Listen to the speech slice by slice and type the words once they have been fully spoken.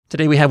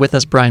Today we have with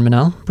us Brian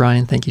Mennell.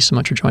 Brian, thank you so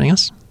much for joining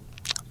us.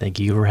 Thank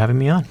you for having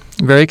me on.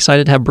 I'm very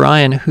excited to have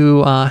Brian,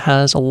 who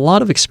has a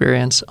lot of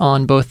experience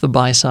on both the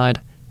buy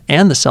side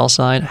and the sell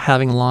side,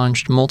 having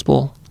launched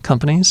multiple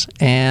companies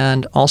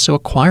and also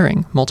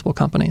acquiring multiple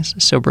companies.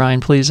 So Brian,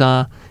 please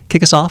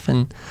kick us off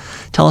and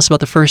tell us about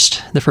the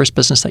first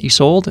business that you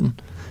sold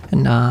and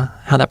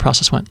how that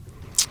process went.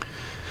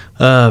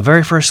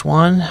 Very first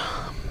one,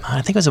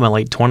 I think it was in my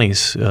late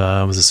 20s.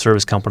 It was a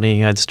service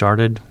company I'd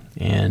started,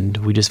 and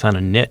we just found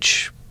a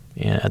niche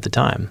at the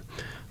time.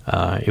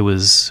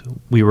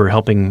 We were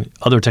helping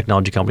other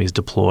technology companies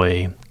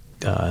deploy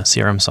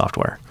CRM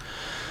software.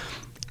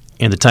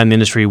 And at the time, the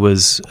industry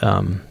was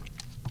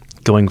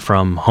going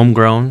from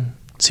homegrown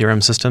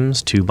CRM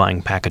systems to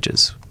buying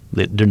packages.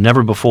 They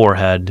never before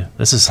had,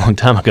 this is a long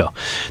time ago,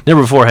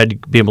 never before had you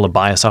been able to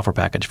buy a software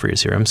package for your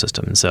CRM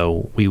system. And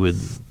so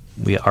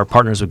our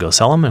partners would go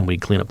sell them, and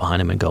we'd clean up behind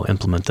them and go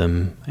implement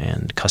them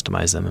and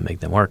customize them and make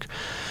them work.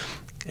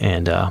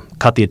 And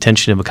caught the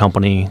attention of a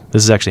company.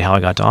 This is actually how I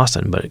got to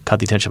Austin, but it caught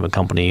the attention of a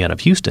company out of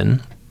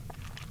Houston.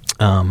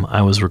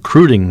 I was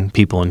recruiting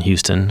people in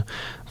Houston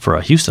for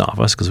a Houston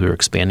office because we were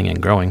expanding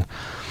and growing.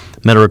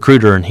 Met a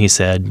recruiter, and he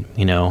said,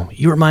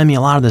 you remind me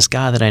a lot of this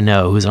guy that I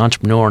know who's an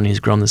entrepreneur, and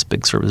he's grown this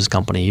big services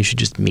company. You should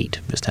just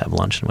meet, just have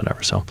lunch and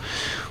whatever. So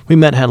we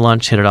met, had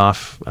lunch, hit it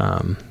off,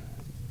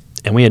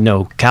 and we had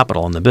no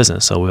capital in the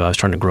business. So I was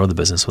trying to grow the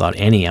business without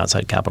any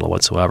outside capital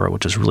whatsoever,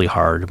 which is really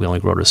hard. We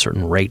only grew at a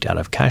certain rate out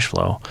of cash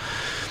flow.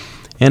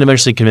 And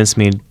eventually convinced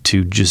me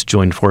to just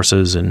join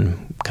forces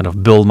and kind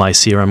of build my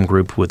CRM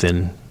group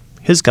within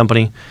his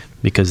company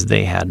because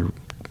they had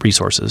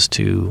resources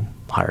to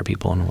hire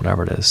people and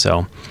whatever it is.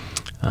 So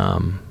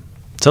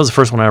that was the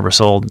first one I ever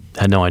sold.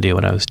 Had no idea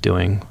what I was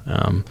doing.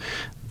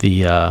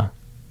 The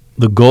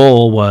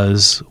goal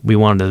was we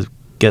wanted to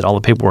get all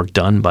the paperwork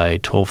done by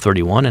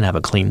 12/31 and have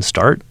a clean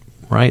start,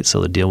 right? So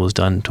the deal was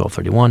done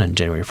 12/31, and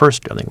January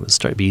 1st, everything would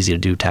start be easy to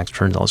do, tax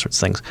returns, all sorts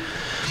of things.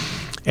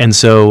 And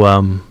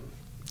so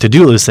to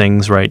do those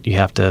things, right, you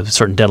have to have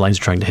certain deadlines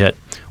you're trying to hit.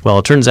 Well,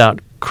 it turns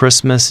out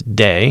Christmas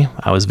Day,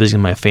 I was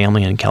visiting my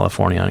family in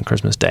California on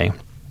Christmas Day,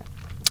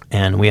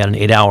 and we had an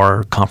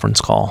 8-hour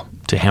conference call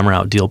to hammer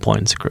out deal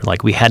points.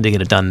 Like, we had to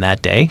get it done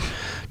that day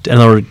in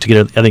order to get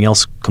everything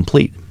else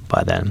complete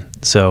by then.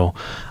 So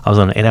I was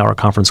on an 8-hour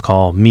conference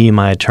call, me and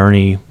my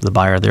attorney, the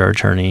buyer, their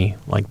attorney,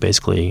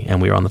 basically,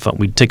 and we were on the phone.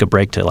 We'd take a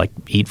break to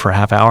eat for a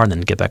half hour and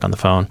then get back on the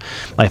phone.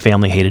 My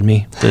family hated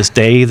me. To this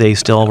day, they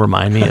still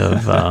remind me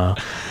of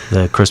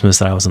the Christmas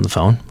that I was on the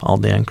phone all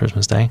day on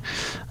Christmas Day.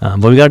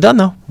 But we got it done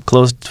though.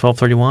 Closed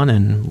 12/31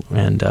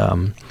 and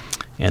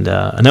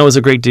that was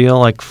a great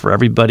deal, for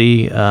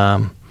everybody.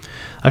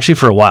 Actually,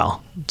 for a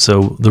while.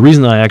 So the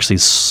reason I actually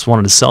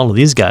wanted to sell to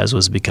these guys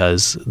was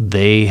because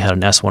they had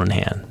an S-1 in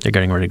hand. They're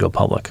getting ready to go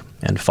public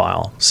and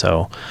file.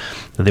 So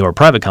they were a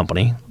private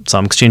company. So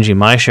I'm exchanging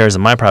my shares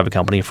in my private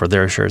company for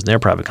their shares in their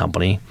private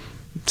company.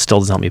 Still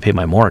doesn't help me pay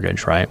my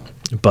mortgage, right?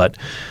 But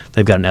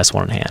they've got an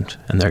S-1 in hand,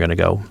 and they're going to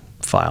go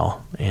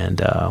file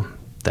and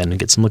then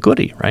get some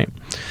liquidity, right?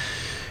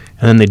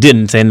 And then they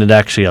didn't. They ended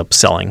actually up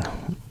selling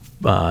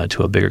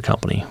to a bigger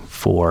company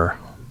for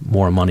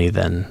more money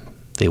than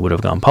they would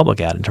have gone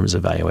public at in terms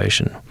of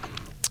valuation.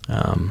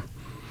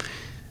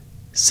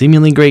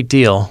 Seemingly great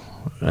deal.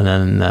 And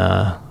then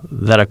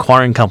that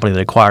acquiring company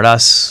that acquired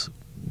us,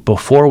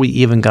 before we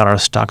even got our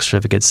stock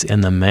certificates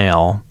in the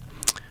mail,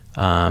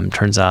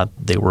 turns out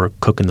they were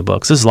cooking the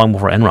books. This is long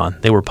before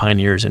Enron. They were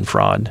pioneers in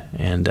fraud.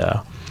 And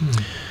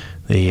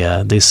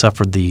they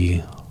suffered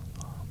the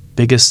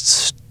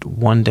biggest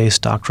one-day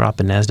stock drop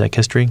in NASDAQ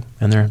history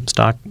in their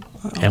stock.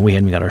 And we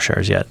hadn't got our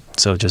shares yet.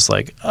 So just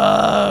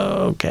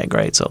okay,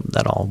 great. So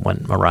that all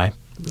went awry,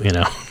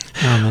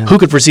 Oh, Who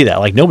could foresee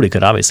that? Nobody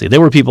could, obviously.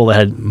 There were people that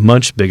had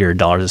much bigger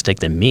dollars at stake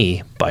than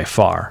me by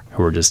far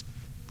who were just,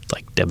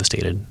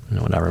 devastated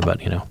and whatever.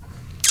 But,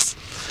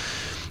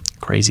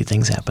 crazy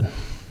things happen.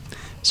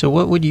 So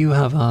what would you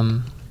have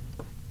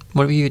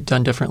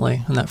done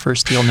differently in that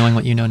first deal, knowing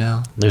what you know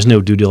now? There's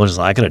no due diligence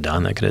I could have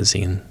done. I could have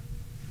seen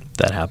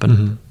that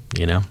happen,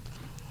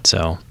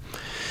 So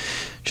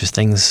just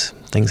things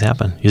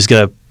happen. You just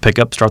got to pick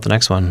up, start the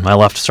next one. I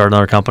left to start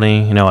another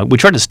company. We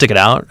tried to stick it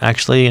out,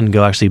 actually, and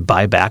go actually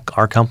buy back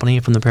our company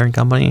from the parent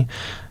company,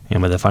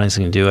 with the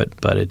financing to do it,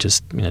 but it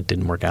just it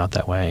didn't work out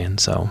that way, and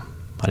so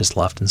I just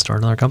left and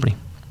started another company.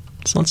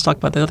 So let's talk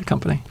about the other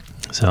company.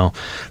 So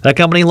that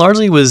company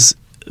largely was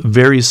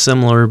very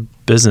similar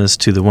business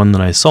to the one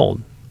that I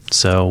sold.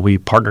 So we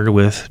partnered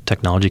with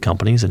technology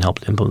companies and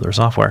helped implement their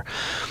software.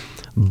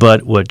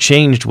 But what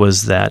changed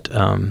was that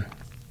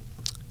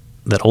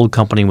that old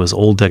company was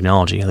old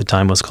technology. At the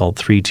time, it was called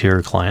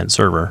 3-tier client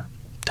server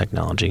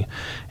technology.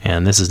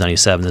 And this is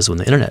 97. This is when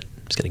the internet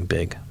was getting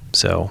big.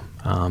 So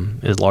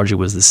it largely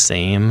was the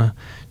same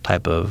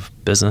type of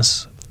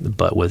business,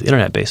 but with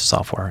internet-based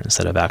software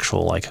instead of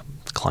actual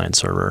client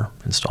server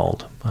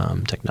installed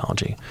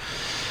technology.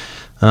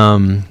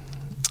 And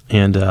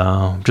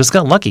just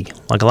got lucky.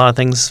 A lot of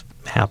things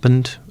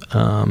happened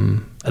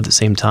at the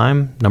same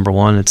time. Number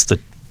one, it's the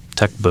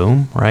tech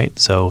boom, right?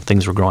 So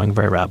things were growing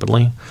very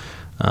rapidly.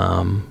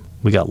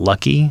 We got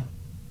lucky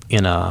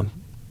in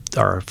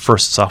our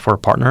first software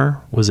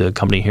partner was a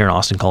company here in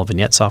Austin called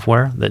Vignette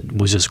Software that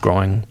was just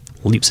growing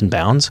leaps and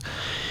bounds.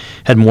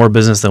 Had more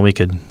business than we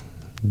could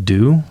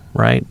do,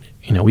 right?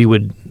 We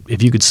would,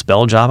 if you could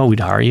spell Java, we'd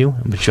hire you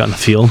and put you out in the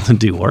field and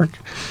do work.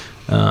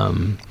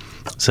 And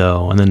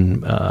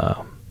then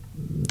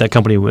that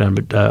company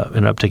ended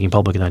up taking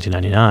public in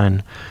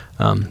 1999.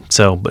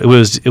 But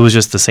it was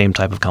just the same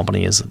type of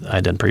company as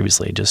I'd done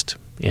previously, just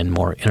in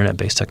more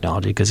internet-based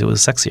technology because it was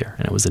sexier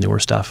and it was the newer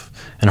stuff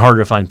and harder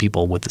to find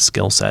people with the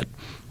skill set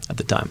at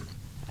the time.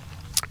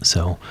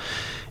 So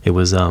it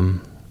was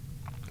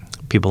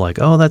people like,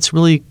 oh, that's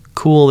really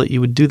cool that you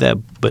would do that,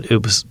 but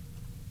it was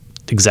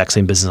the exact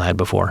same business I had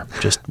before,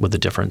 just with a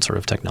different sort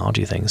of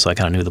technology thing. So I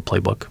kind of knew the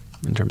playbook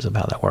in terms of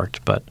how that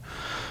worked, but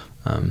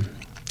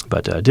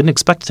didn't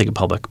expect to take it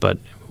public, but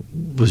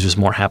it was just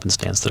more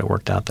happenstance that it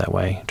worked out that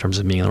way in terms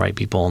of meeting the right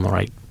people in the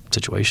right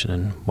situation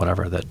and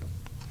whatever that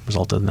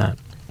resulted in that.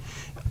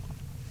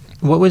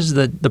 What was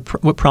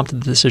what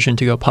prompted the decision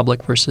to go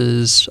public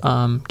versus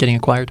getting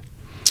acquired?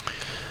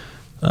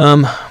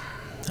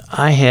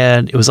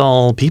 It was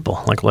all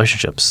people, like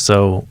relationships.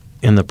 So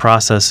in the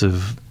process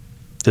of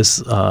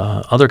this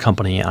other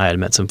company, I had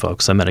met some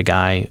folks. I met a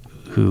guy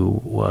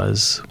who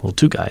was,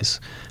 two guys.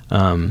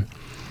 One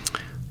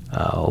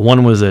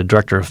was a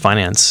director of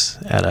finance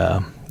at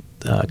a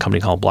company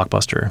called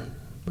Blockbuster,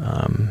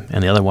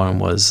 and the other one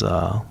was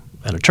an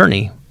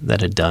attorney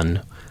that had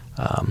done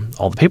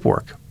all the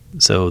paperwork.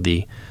 So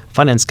the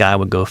finance guy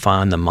would go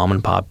find the mom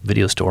and pop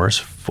video stores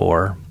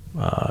for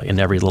in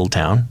every little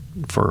town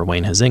for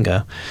Wayne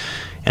Huizenga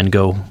and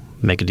go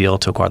make a deal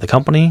to acquire the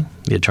company.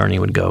 The attorney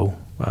would go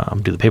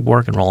do the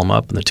paperwork and roll them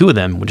up, and the two of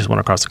them would just went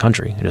across the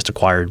country and just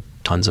acquired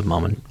tons of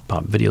mom and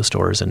pop video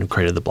stores and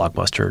created the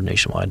Blockbuster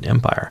nationwide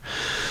empire.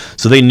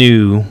 So they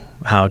knew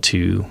how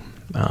to,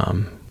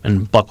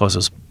 and Blockbuster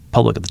was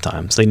public at the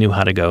time, so they knew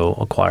how to go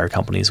acquire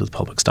companies with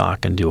public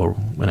stock and do,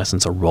 in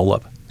essence, a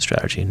roll-up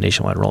strategy,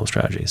 nationwide roll-up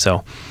strategy.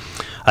 So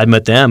I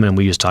met them, and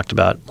we just talked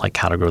about like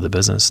how to grow the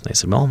business. And they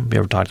said, well, have you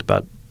ever talked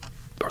about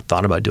or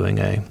thought about doing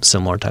a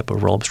similar type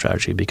of roll-up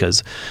strategy?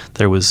 Because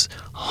there was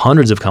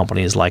hundreds of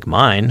companies like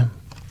mine,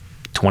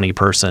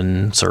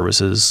 20-person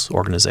services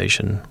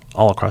organization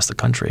all across the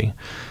country,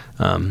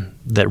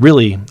 that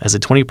really, as a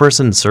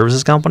 20-person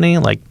services company,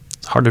 like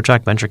it's hard to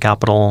attract venture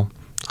capital,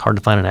 it's hard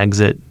to find an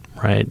exit,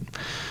 right?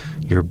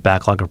 Your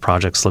backlog of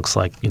projects looks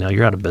like,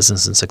 you're out of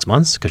business in 6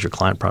 months because your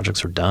client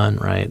projects are done,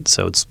 right?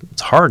 So it's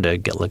hard to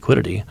get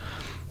liquidity.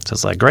 So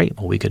it's like, great,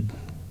 well, we could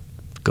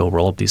go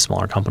roll up these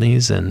smaller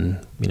companies and,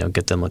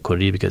 get them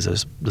liquidity because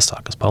the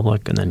stock is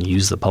public, and then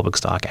use the public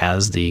stock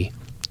as the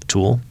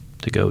tool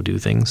to go do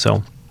things.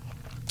 So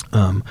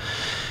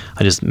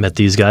I just met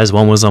these guys.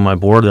 One was on my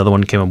board. The other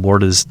one came on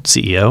board as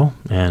CEO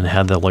and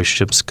had the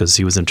relationships because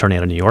he was an attorney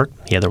out of New York.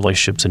 He had the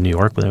relationships in New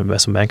York with an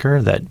investment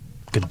banker that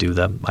could do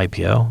the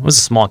IPO. It was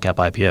a small cap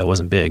IPO. It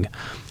wasn't big.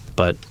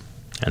 And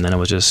then it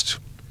was just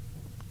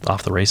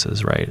off the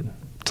races, right,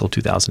 until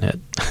 2000 hit.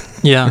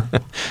 Yeah.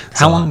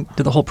 How long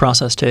did the whole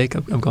process take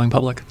of going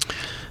public?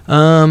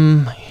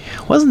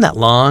 It wasn't that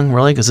long,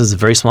 really, because it was a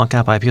very small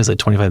cap IPO. It was like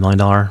 $25 million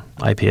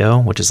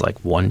IPO, which is like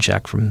one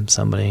check from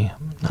somebody.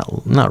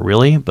 Not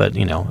really, but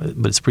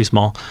it's pretty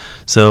small.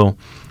 So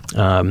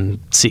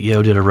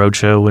CEO did a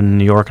roadshow in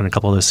New York and a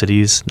couple of those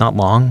cities. Not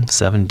long,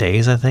 7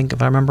 days, I think,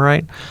 if I remember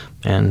right,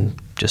 and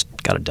just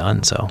got it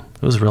done. So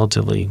it was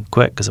relatively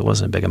quick because it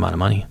wasn't a big amount of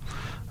money.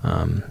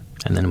 And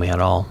then we had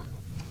it all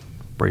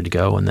ready to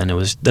go. And then it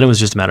was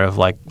just a matter of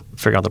like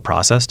figuring out the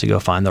process to go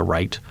find the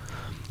right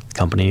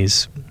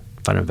companies,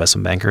 find an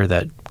investment banker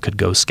that could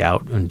go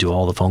scout and do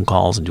all the phone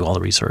calls and do all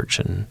the research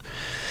and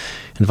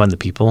find the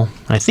people.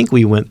 And I think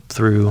we went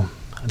through,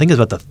 I think it was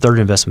about the third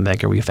investment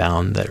banker we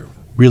found that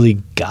really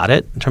got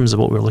it in terms of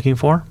what we were looking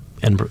for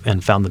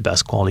and found the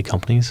best quality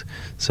companies.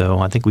 So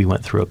I think we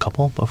went through a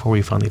couple before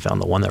we finally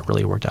found the one that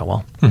really worked out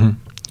well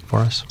for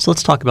us. So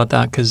let's talk about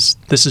that, because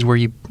this is where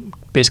you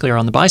basically are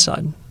on the buy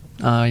side.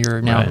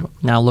 You're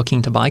now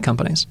looking to buy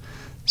companies.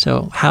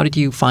 So how did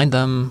you find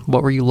them?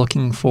 What were you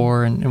looking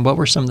for? And what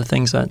were some of the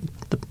things that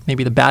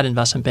maybe the bad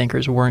investment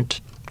bankers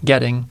weren't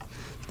getting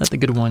that the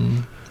good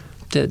one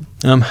did?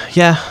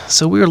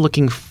 So we were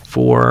looking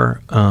for,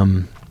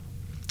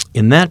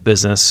 in that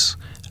business,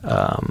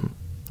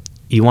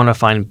 you want to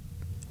find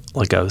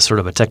like a sort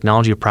of a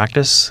technology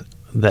practice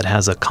that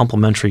has a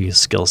complementary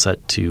skill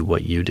set to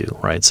what you do,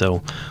 right?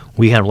 So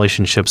we had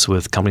relationships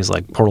with companies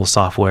like Portal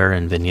Software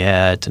and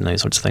Vignette and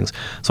those sorts of things.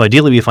 So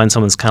ideally we find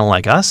someone that's kind of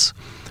like us,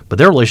 but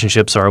their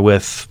relationships are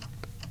with,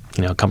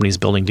 companies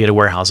building data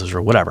warehouses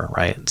or whatever,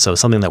 right? So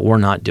something that we're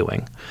not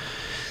doing,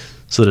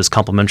 so that it's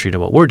complementary to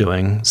what we're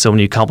doing. So when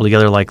you couple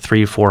together like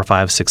 3, 4,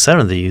 5, 6,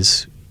 7 of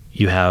these,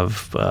 you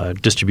have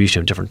distribution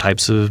of different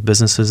types of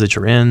businesses that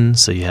you're in,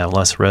 so you have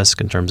less risk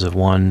in terms of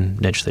one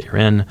niche that you're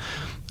in.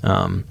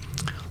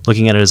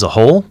 Looking at it as a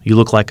whole, you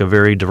look like a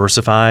very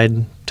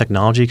diversified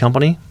technology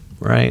company,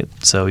 right?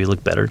 So you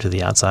look better to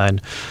the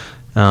outside.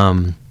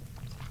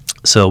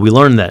 So we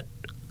learned that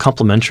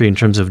complementary in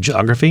terms of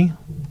geography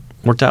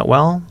worked out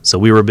well. So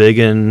we were big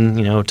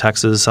in,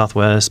 Texas,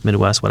 Southwest,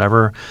 Midwest,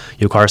 whatever.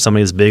 You acquire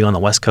somebody that's big on the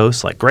West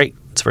Coast, like, great.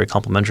 It's very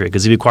complementary.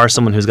 Because if you acquire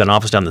someone who's got an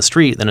office down the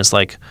street, then it's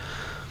like,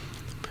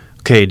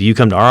 okay, do you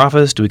come to our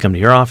office? Do we come to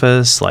your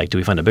office? Like, do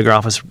we find a bigger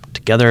office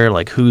together?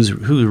 Like,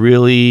 who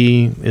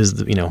really is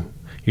the,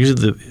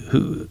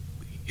 usually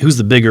who's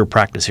the bigger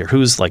practice here?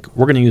 Who's like,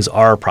 we're going to use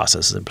our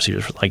processes and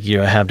procedures. Like, you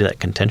have that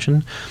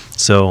contention.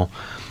 So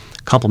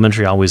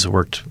complementary always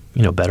worked,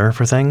 better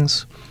for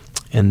things.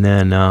 And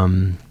then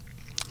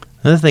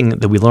another thing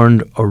that we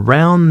learned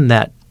around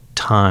that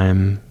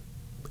time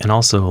and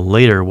also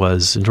later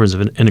was, in terms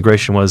of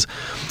integration, was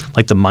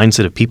like the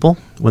mindset of people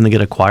when they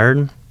get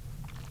acquired.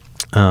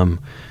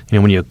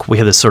 We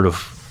had this sort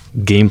of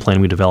game plan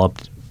we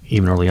developed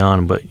even early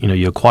on, but,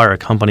 you acquire a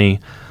company,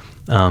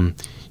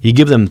 you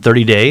give them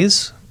 30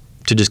 days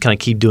to just kind of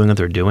keep doing what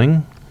they're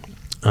doing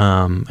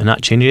and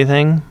not change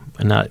anything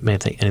and not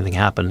make anything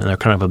happen. And they're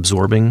kind of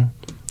absorbing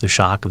the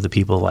shock of the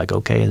people, like,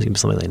 okay, it's going to be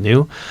something they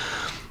knew.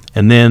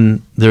 And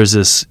then there's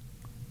this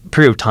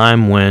period of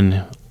time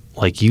when,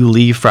 like, you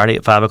leave Friday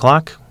at 5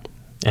 o'clock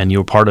and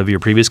you're part of your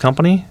previous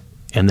company,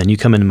 and then you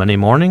come in Monday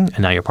morning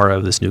and now you're part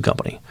of this new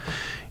company.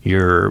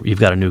 You've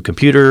got a new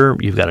computer,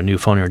 you've got a new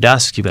phone on your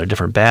desk, you've got a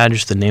different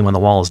badge, the name on the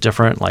wall is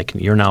different. Like,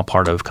 you're now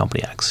part of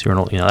Company X.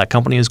 That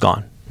company is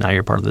gone. Now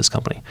you're part of this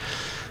company.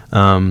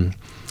 And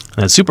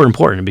it's super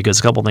important because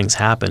a couple things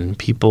happen.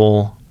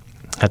 People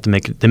have to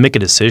make a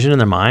decision in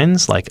their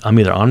minds, like, I'm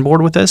either on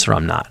board with this or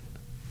I'm not,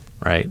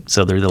 right?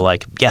 So they're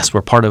like, yes,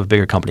 we're part of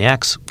bigger Company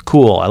X.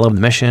 Cool, I love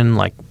the mission,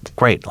 like,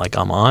 great, like,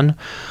 I'm on.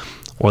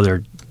 Or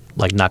they're,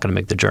 like, not going to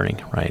make the journey,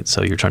 right?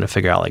 So you're trying to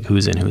figure out, like,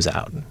 who's in, who's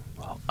out.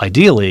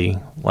 Ideally,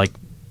 like,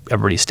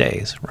 everybody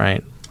stays,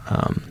 right?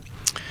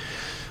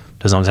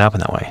 Doesn't always happen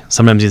that way.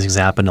 Sometimes these things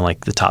happen and,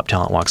 like, the top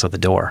talent walks out the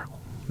door.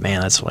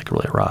 Man, that's, like,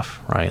 really rough,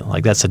 right?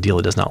 Like, that's a deal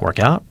that does not work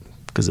out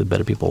because the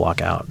better people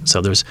walk out.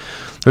 So there's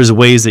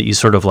ways that you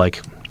sort of,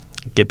 like,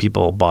 get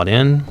people bought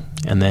in,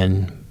 and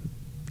then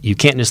you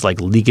can't just,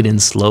 like, leak it in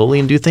slowly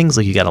and do things.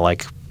 Like, you got to,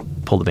 like,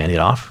 pull the Band-Aid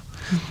off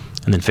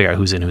and then figure out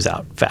who's in, who's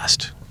out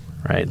fast,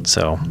 right?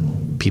 So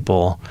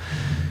people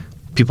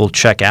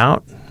check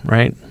out,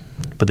 right?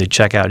 But they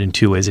check out in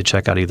two ways. They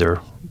check out either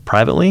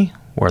privately,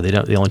 where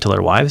they only tell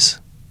their wives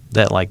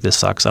that, like, this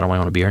sucks, I don't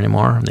want to be here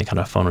anymore, and they kind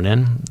of phone it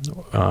in,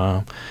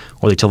 or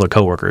they tell their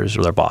coworkers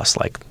or their boss,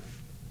 like,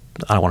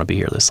 I don't want to be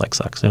here, this, like,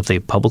 sucks. And if they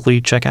publicly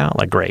check out,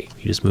 like, great,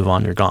 you just move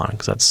on, you're gone,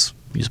 because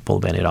you just pull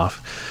the Band-Aid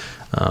off.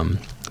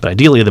 But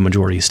ideally, the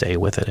majority stay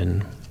with it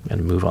and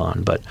move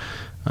on. But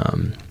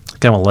kind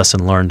of a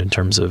lesson learned in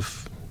terms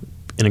of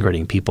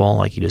integrating people.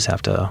 Like, you just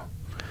have to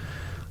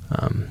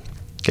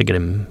get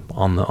them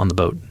on the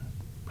boat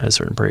at a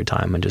certain period of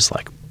time and just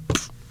like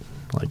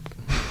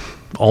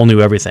all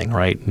new everything,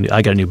 right?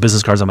 I got new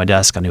business cards on my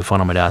desk, a new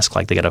phone on my desk.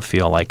 Like, they got to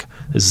feel like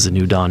this is a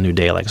new dawn, new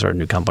day, like start a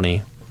new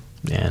company,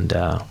 and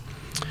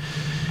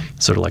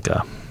sort of like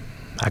a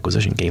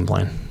acquisition game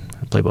plan,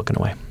 playbook in a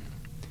way.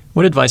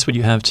 What advice would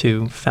you have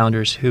to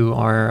founders who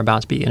are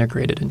about to be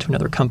integrated into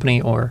another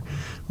company, or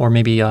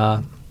maybe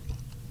are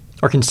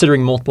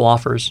considering multiple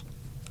offers,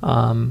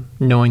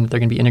 knowing that they're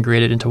going to be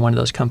integrated into one of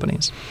those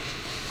companies?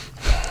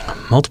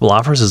 Multiple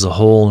offers is a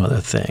whole other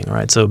thing,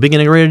 right? So being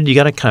integrated, you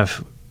got to kind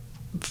of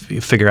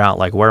figure out,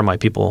 like, where are my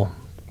people,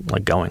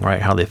 like, going,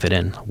 right? How do they fit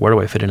in? Where do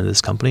I fit into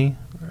this company?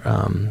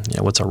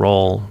 What's our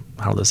role?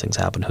 How do those things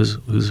happen? Who's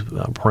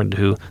reporting to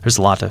who? There's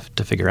a lot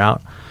to figure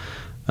out.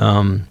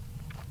 In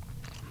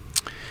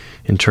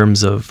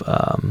terms of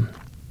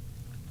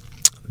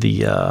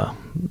the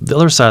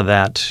other side of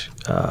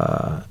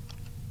that,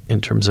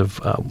 in terms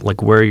of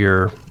like where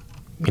you're,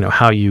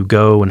 how you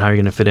go and how you're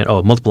going to fit in.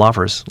 Oh, multiple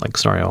offers, like,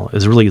 scenario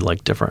is really,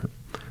 like, different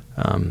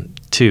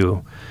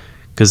too,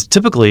 because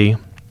typically,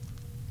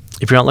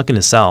 if you're not looking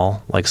to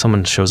sell, like,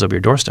 someone shows up at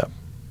your doorstep,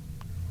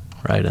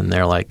 right, and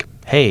they're like,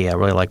 hey, I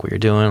really like what you're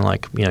doing.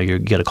 Like, you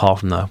get a call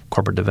from the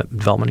corporate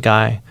development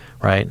guy,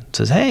 right?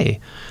 Says, hey,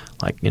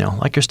 like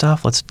your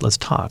stuff. Let's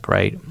talk,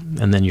 right?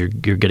 And then you're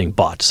getting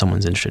bought.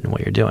 Someone's interested in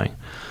what you're doing,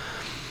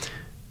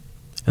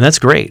 and that's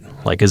great.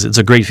 Like, 'cause it's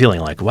a great feeling.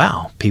 Like,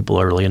 wow,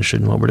 people are really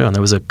interested in what we're doing.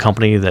 There was a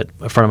company that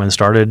a friend of mine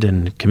started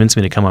and convinced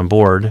me to come on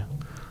board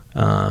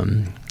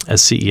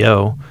as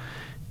CEO,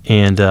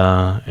 and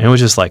it was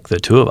just like the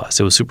two of us.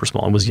 It was super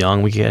small. It was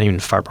young. We hadn't even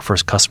fired our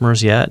first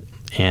customers yet.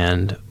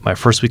 And my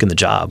first week in the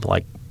job,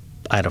 like,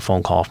 I had a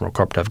phone call from a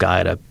corporate dev guy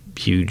at a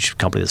huge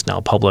company that's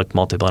now public,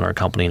 multi-billion-dollar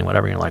company and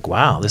whatever. And you're like,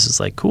 wow, this is,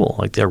 like, cool.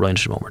 Like, they're really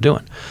interested in what we're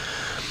doing.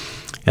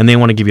 And they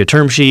want to give you a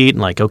term sheet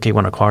and, like, okay,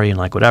 want to acquire you and,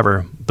 like,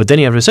 whatever. But then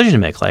you have a decision to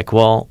make, like,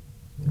 well,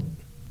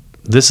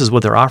 this is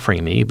what they're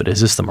offering me, but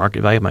is this the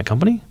market value of my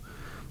company?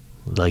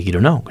 Like, you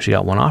don't know because you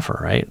got one offer,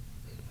 right?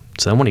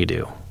 So then what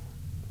do?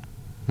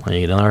 Well,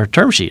 you get another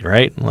term sheet,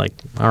 right? Like,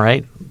 all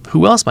right,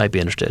 who else might be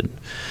interested?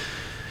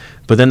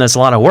 But then that's a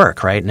lot of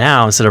work, right?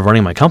 Now, instead of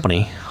running my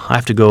company, I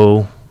have to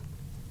go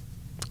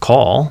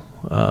call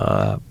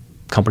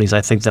companies I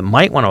think that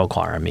might want to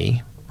acquire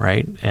me,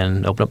 right?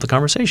 And open up the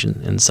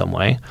conversation in some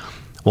way.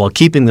 while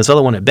keeping this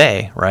other one at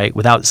bay, right,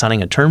 without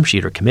signing a term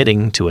sheet or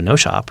committing to a no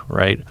shop,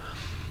 right?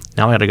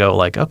 Now I got to go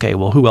like, okay,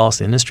 well, who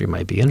else in the industry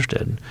might be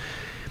interested?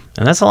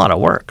 And that's a lot of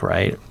work,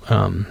 right?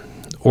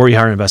 Or you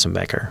hire an investment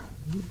banker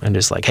and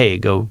just like, hey,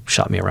 go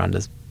shop me around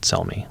to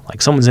sell me.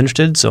 Like someone's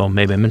interested, so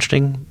maybe I'm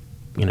interesting,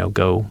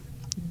 go,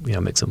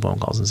 make some phone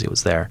calls and see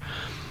what's there.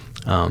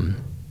 But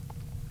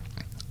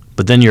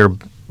then your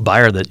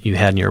buyer that you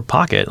had in your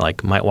pocket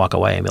like might walk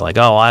away and be like,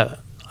 oh, I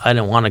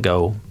didn't want to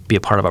go be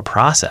a part of a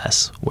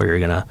process where you're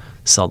going to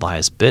sell the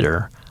highest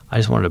bidder. I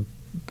just wanted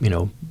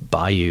to,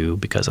 buy you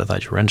because I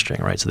thought you were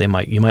interesting, right? So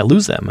you might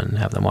lose them and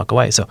have them walk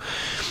away. So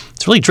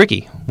it's really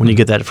tricky when you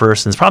get that at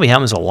first. And it probably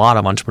happens to a lot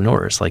of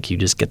entrepreneurs. Like you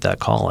just get that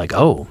call like,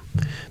 oh,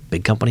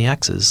 big company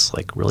X is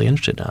like really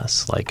interested in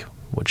us. Like,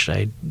 what should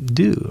I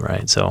do,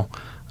 right? So,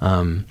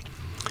 and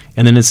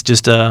then it's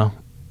just in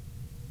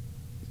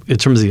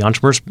terms of the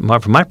entrepreneurs,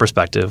 from my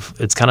perspective,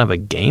 it's kind of a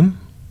game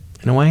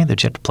in a way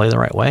that you have to play the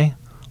right way.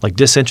 Like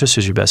disinterest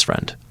is your best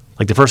friend.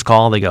 Like the first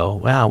call, they go,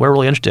 wow, we're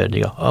really interested. And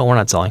you go, oh, we're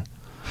not selling,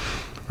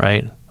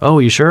 right? Oh,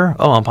 you sure?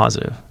 Oh, I'm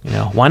positive.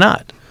 Why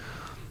not?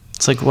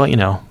 It's like,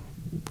 well,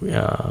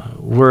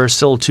 we're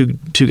still two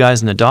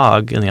guys and a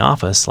dog in the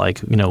office. Like,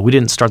 we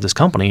didn't start this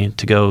company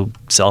to go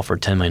sell for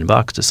 $10 million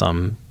to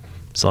some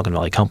Silicon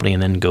Valley company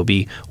and then go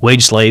be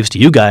wage slaves to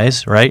you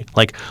guys, right?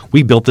 Like,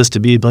 we built this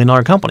to be $1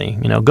 billion company.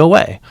 Go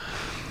away.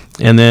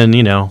 And then,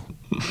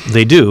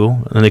 they do,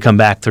 and then they come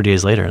back 30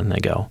 days later and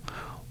they go,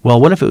 well,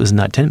 what if it was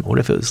not 10? What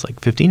if it was like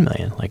 15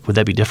 million? Like, would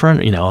that be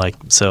different?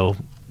 So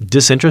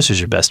disinterest is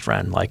your best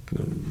friend. Like,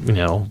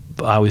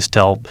 I always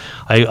tell,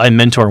 I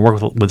mentor and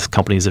work with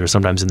companies that are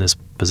sometimes in this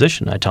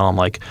position. I tell them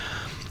like,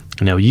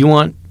 you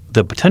want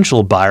the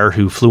potential buyer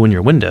who flew in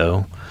your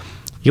window,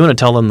 you want to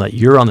tell them that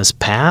you're on this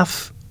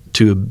path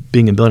to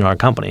being a $1 billion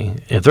company.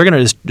 If they're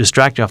going to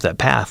distract you off that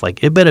path,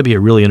 like it better be a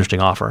really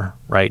interesting offer,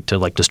 right? To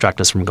like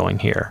distract us from going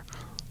here.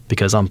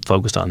 Because I'm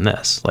focused on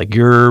this. Like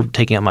you're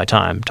taking up my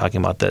time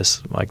talking about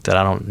this, like that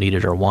I don't need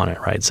it or want it,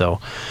 right?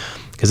 So,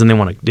 because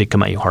then they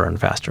come at you harder and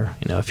faster.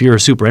 If you're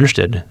super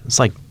interested, it's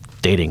like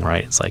dating,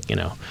 right? It's like,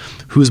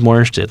 who's more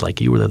interested, like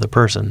you or the other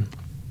person.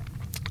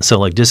 So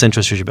like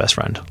disinterest is your best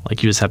friend.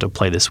 Like you just have to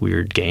play this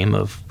weird game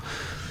of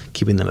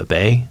keeping them at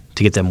bay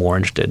to get them more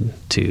interested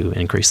to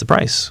increase the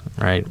price,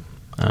 right?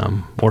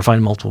 Or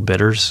find multiple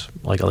bidders,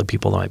 like other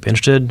people that might be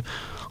interested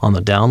on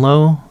the down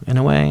low in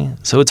a way.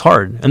 So it's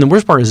hard. And the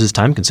worst part is it's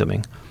time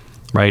consuming,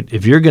 right?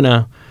 If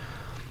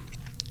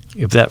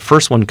that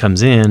first one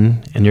comes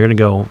in and you're going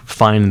to go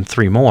find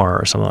 3 more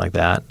or something like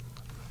that,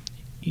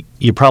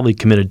 you're probably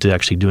committed to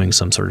actually doing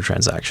some sort of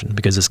transaction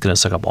because it's going to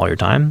suck up all your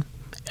time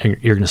and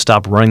you're going to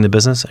stop running the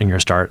business and you're going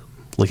to start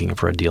looking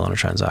for a deal on a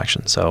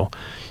transaction. So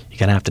you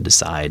kind of have to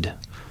decide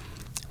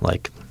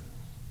like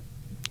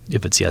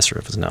if it's yes or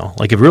if it's no.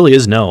 Like if it really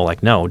is no,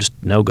 like no, just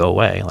no, go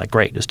away. Like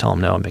great, just tell them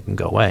no and make them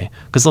go away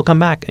because they'll come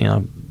back.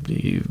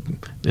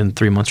 In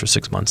 3 months or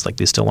 6 months, like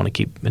they still want to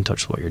keep in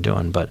touch with what you're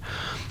doing. But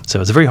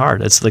so it's very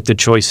hard. It's like the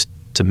choice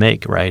to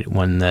make, right?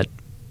 When that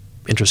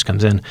interest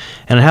comes in,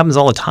 and it happens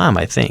all the time.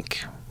 I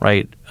think,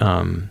 right?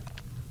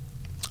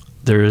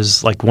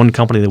 There's like one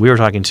company that we were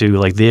talking to.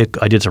 Like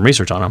I did some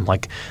research on them.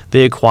 Like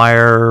they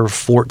acquire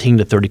 14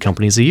 to 30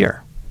 companies a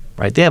year.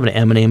 Right, they have an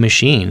M&A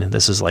machine.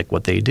 This is like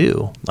what they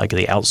do. Like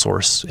they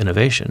outsource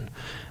innovation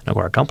and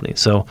acquire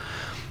companies. So,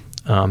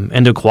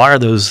 and to acquire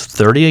those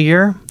 30 a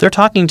year, they're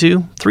talking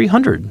to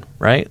 300,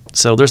 right?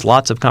 So there's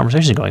lots of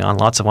conversations going on.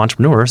 Lots of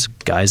entrepreneurs,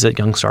 guys at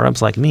young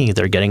startups like me,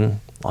 they're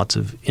getting lots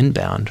of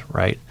inbound,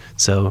 right?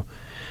 So,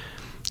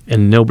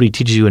 and nobody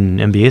teaches you in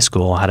MBA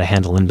school how to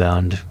handle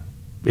inbound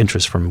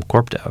interest from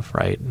corp dev,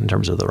 right? In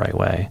terms of the right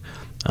way.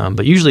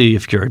 But usually,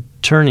 if your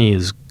attorney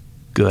is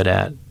good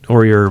at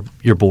or your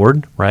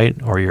board, right,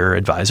 or your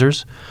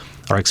advisors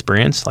are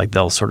experienced, like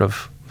they'll sort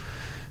of,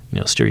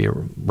 steer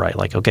you right.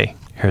 Like, okay,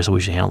 here's how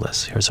we should handle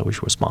this. Here's how we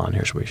should respond.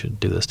 Here's how we should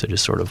do this to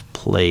just sort of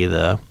play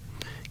the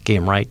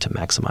game right to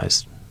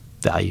maximize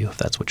value if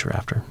that's what you're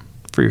after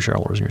for your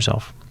shareholders and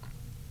yourself.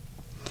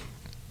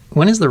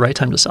 When is the right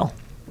time to sell?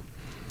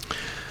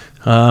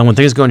 When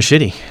things are going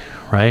shitty,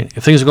 right?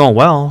 If things are going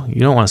well, you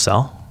don't want to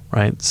sell,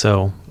 right?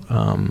 So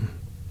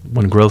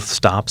when growth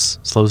stops,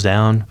 slows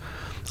down,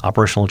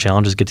 operational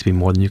challenges get to be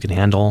more than you can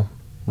handle,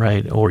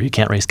 right? Or you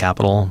can't raise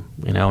capital,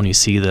 and you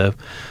see the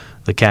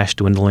cash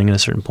dwindling at a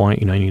certain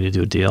point, you need to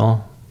do a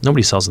deal.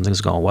 Nobody sells when things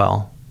are going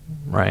well,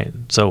 right?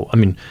 So, I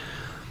mean,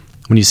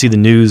 when you see the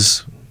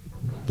news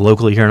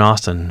locally here in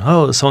Austin,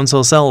 oh,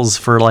 so-and-so sells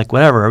for like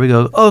whatever, we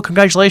go, oh,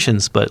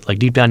 congratulations. But like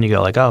deep down you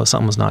go like, oh,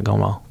 something was not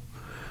going well,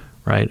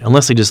 right?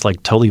 Unless they just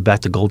like totally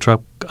backed the gold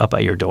truck up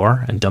at your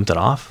door and dumped it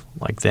off,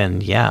 like then,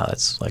 yeah,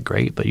 that's like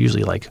great. But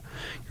usually like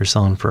you're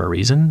selling for a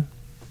reason,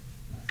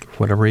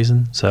 whatever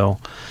reason. So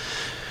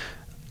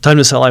time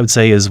to sell, I would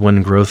say, is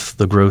when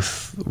the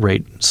growth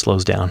rate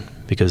slows down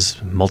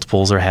because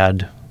multiples are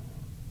had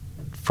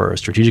for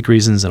strategic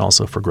reasons and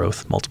also for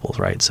growth multiples,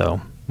 right?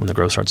 So when the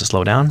growth starts to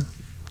slow down,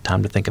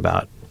 time to think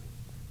about,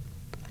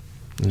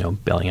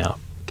 bailing out.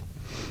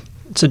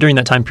 So during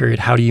that time period,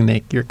 how do you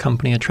make your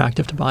company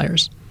attractive to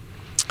buyers?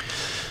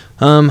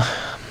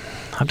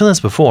 I've done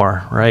this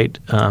before, right?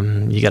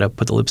 You got to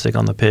put the lipstick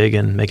on the pig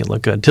and make it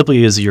look good.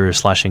 Typically, as you're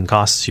slashing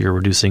costs, you're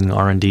reducing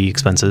R&D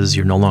expenses.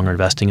 You're no longer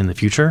investing in the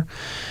future.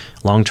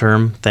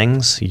 Long-term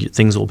things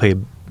will pay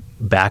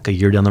back a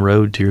year down the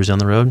road, 2 years down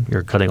the road.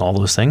 You're cutting all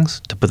those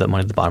things to put that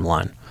money at the bottom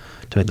line,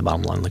 to make the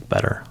bottom line look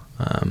better.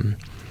 Because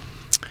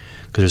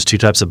there's two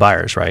types of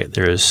buyers, right?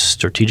 There's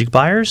strategic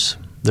buyers.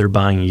 They're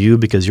buying you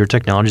because your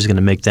technology is going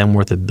to make them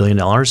worth $1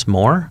 billion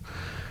more,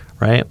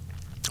 right?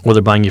 Or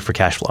they're buying you for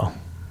cash flow.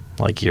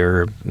 Like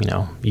you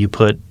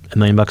put $1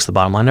 million to the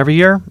bottom line every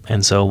year,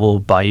 and so we'll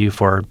buy you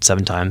for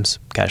 7 times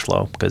cash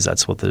flow because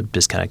that's what the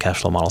discounted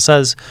cash flow model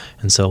says.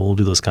 And so we'll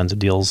do those kinds of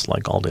deals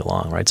like all day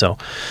long, right? So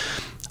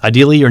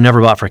ideally, you're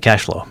never bought for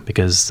cash flow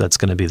because that's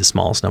going to be the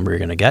smallest number you're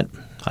going to get.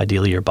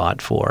 Ideally, you're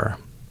bought for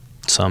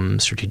some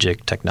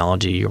strategic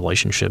technology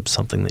relationship,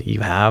 something that you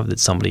have that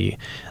somebody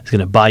is going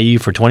to buy you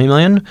for $20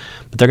 million,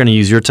 but they're going to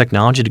use your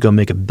technology to go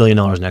make $1 billion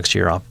next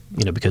year off,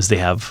 because they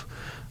have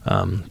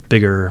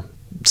bigger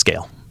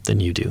scale than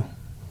you do,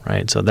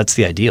 right? So that's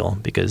the ideal,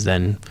 because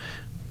then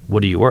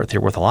what are you worth?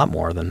 You're worth a lot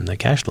more than the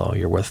cash flow.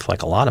 You're worth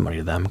like a lot of money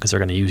to them because they're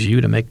going to use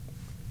you to make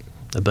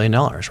 $1 billion,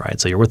 right?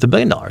 So you're worth $1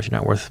 billion. You're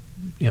not worth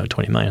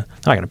 20 million.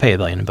 They're not going to pay $1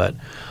 billion, but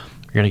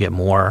you're going to get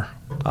more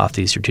off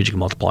the strategic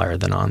multiplier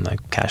than on the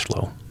cash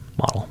flow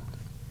model.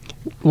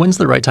 When's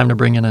the right time to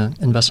bring in an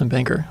investment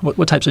banker?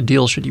 What types of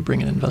deals should you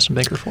bring in an investment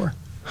banker for?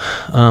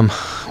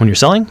 When you're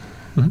selling,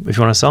 if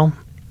you want to sell.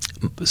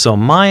 So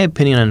my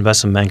opinion on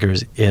investment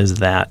bankers is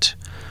that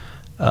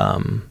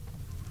the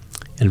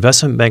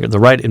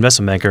right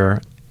investment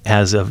banker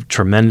has a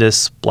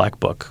tremendous black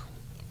book,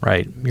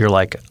 right? You're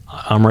like,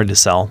 I'm ready to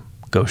sell.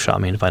 Go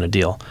shop me and find a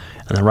deal.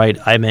 And the right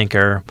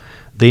iBanker,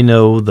 they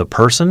know the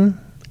person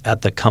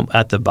at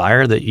the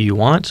buyer that you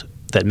want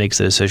that makes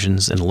the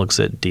decisions and looks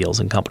at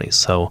deals and companies.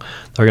 So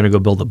they're going to go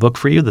build a book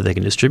for you that they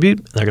can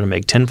distribute. They're going to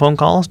make 10 phone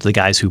calls to the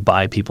guys who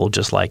buy people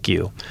just like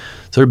you.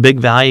 So their big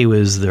value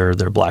is their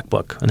black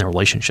book and their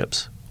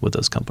relationships with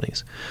those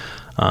companies.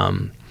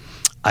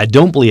 I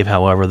don't believe,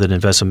 however, that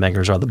investment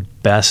bankers are the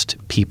best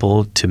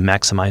people to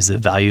maximize the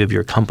value of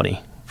your company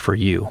for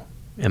you.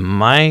 In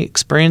my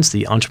experience,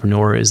 the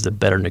entrepreneur is the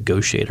better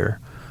negotiator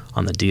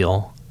on the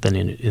deal than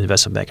an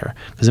investment banker.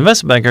 Because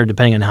investment banker,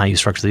 depending on how you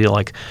structure the deal,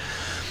 like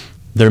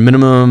their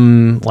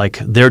minimum, like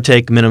their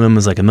take minimum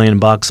is like $1 million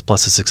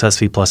plus a success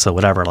fee plus a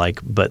whatever.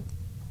 But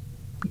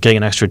getting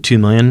an extra $2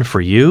 million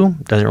for you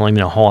doesn't really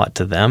mean a whole lot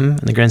to them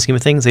in the grand scheme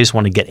of things. They just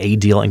want to get a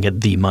deal and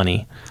get the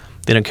money.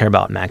 They don't care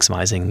about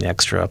maximizing the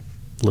extra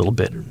little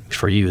bit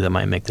for you that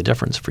might make the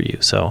difference for you.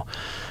 So,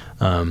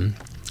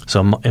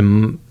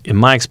 in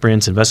my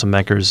experience, investment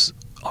bankers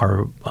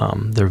are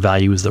their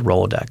value is the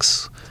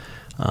Rolodex,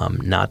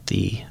 not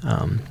the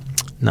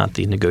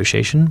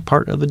negotiation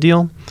part of the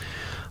deal.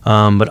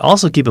 But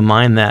also keep in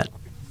mind that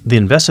the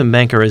investment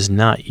banker is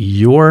not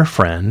your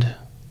friend.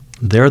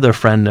 They're the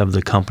friend of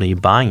the company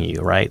buying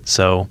you, right?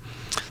 So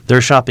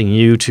they're shopping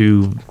you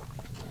to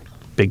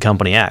big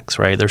company X,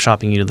 right? They're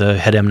shopping you to the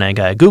head M&A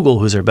guy at Google,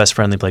 who's their best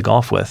friend they play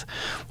golf with.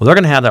 Well, they're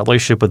going to have that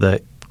relationship with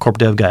the corp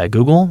dev guy at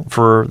Google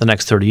for the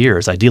next 30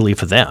 years, ideally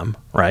for them,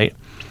 right?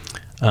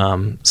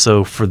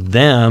 So for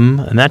them,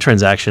 in that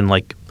transaction,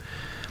 like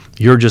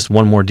you're just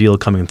one more deal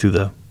coming through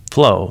the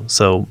flow.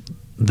 So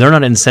they're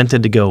not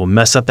incented to go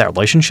mess up that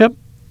relationship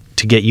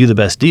to get you the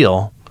best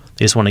deal.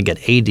 They just want to get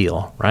a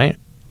deal, right?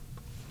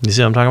 You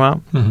see what I'm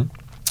talking about?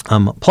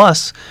 Mm-hmm.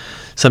 Plus,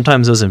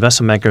 sometimes those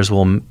investment bankers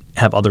will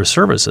have other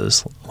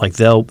services. Like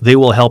they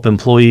will help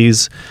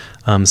employees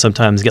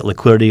sometimes get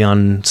liquidity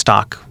on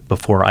stock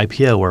before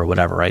IPO or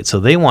whatever, right? So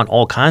they want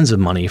all kinds of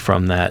money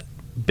from that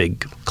big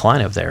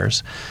client of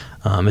theirs.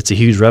 It's a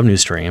huge revenue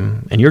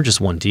stream, and you're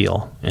just one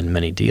deal in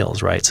many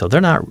deals, right? So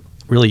they're not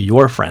really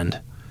your friend,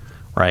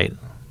 right?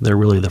 They're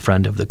really the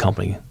friend of the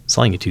company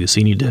selling it to you. So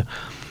you need to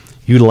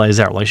utilize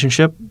that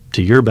relationship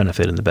to your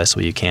benefit in the best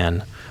way you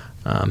can,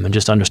 and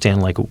just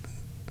understand, like,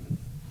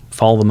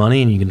 follow the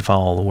money, and you can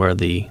follow where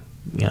the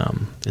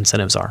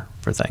incentives are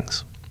for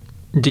things.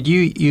 Did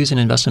you use an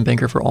investment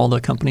banker for all the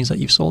companies that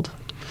you've sold?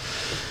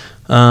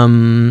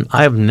 I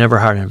have never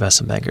hired an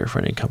investment banker for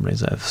any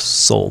companies I've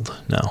sold,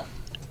 no.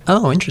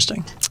 Oh,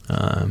 interesting.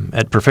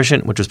 At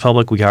Perficient, which was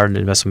public, we hired an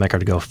investment banker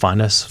to go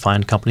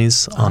find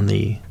companies on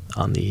the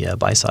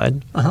buy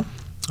side.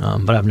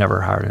 But I've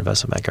never hired an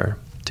investment banker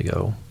to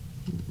go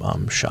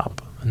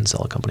shop and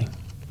sell a company.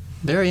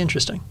 Very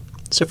interesting.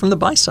 So from the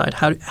buy side,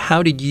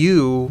 how did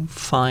you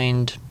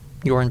find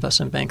your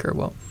investment banker?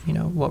 What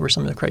were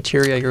some of the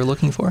criteria you're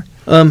looking for?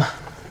 In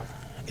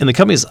the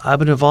companies I've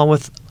been involved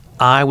with,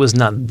 I was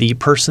not the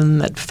person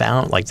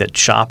that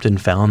shopped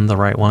and found the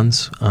right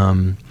ones.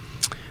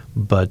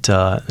 But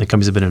the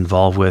companies I've been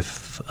involved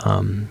with,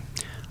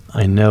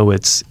 I know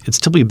it's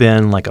typically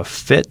been like a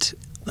fit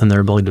and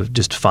their ability to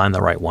just find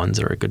the right ones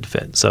that are a good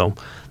fit. So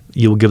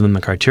you'll give them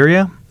the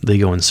criteria, they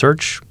go and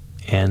search,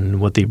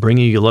 and what they bring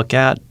you, you look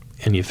at,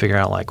 and you figure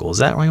out, like, well, is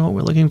that really what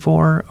we're looking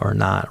for or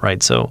not,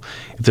 right? So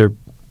if they're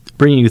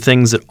bringing you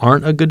things that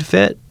aren't a good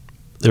fit,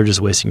 they're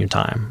just wasting your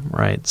time,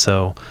 right?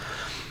 So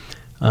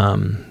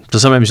So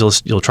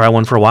sometimes you'll try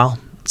one for a while,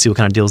 see what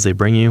kind of deals they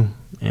bring you,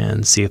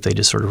 and see if they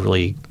just sort of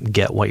really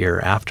get what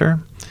you're after.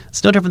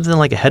 It's no different than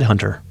like a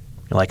headhunter.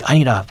 You're like, I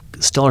need a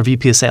stellar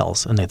VP of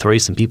sales, and they throw you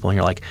some people, and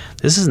you're like,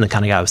 this isn't the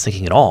kind of guy I was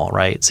thinking at all,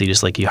 right? So you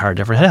hire a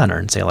different headhunter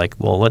and say like,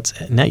 well,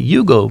 now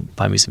you go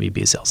find me some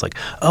VP of sales. Like,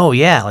 oh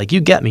yeah, like you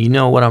get me, you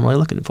know what I'm really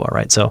looking for,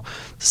 right? So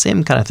the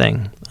same kind of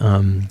thing.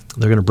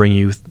 They're going to bring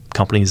you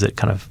companies that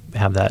kind of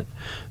have that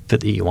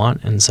fit that you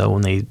want, and so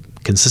when they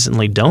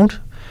consistently don't,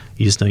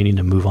 you just know you need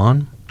to move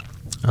on.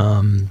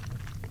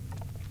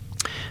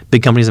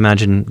 Big companies,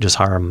 imagine, just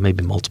hire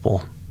maybe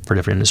multiple for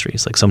different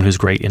industries. Like someone who's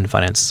great in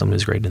finance, someone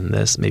who's great in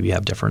this. Maybe you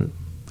have different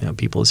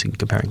people so you can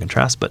compare and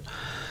contrast. But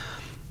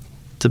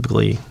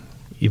typically,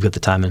 you've got the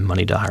time and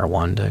money to hire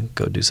one to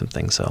go do some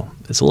things. So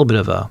it's a little bit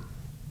of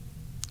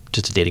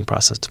just a dating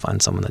process to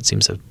find someone that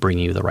seems to bring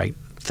you the right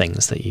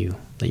things that you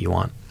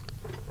want.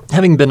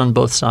 Having been on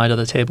both sides of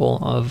the table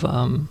of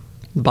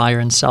buyer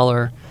and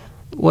seller,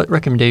 what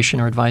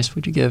recommendation or advice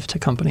would you give to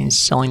companies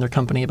selling their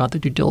company about the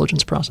due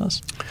diligence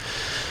process?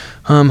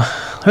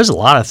 There's a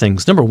lot of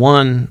things. Number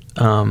one,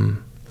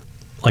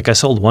 like I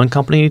sold one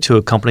company to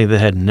a company that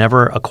had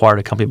never acquired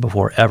a company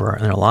before ever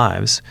in their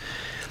lives.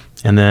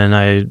 And then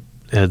I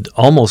had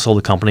almost sold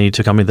a company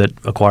to a company that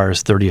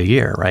acquires 30 a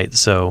year, right?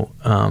 So,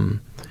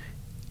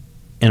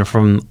 and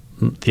from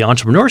the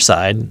entrepreneur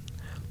side,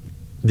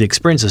 the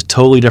experience is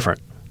totally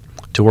different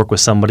to work with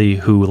somebody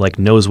who like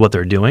knows what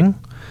they're doing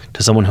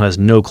to someone who has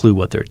no clue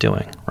what they're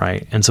doing,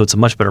 right? And so it's a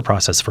much better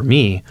process for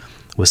me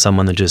with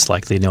someone that just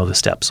like they know the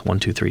steps, 1,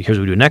 2, 3. Here's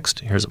what we do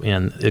next.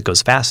 And it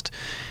goes fast.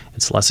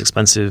 It's less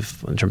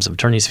expensive in terms of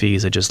attorney's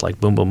fees. It just like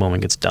boom, boom, boom,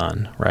 and gets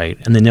done, right?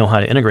 And they know how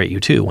to integrate you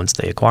too. Once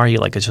they acquire you,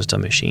 like it's just a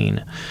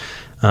machine.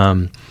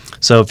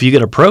 So if you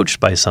get approached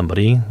by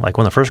somebody, like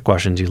one of the first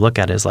questions you look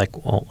at is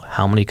like, well,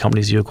 how many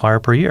companies do you acquire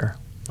per year?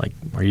 Like,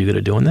 are you good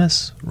at doing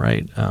this,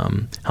 right?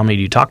 How many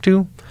do you talk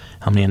to?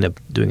 How many end up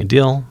doing a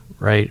deal,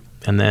 right?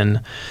 And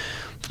then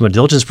from a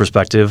diligence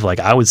perspective, like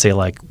I would say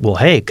like, well,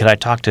 hey, could I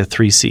talk to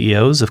 3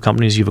 CEOs of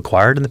companies you've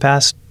acquired in the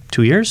past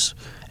 2 years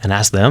and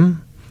ask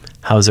them,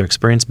 how's their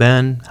experience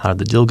been? How did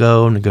the deal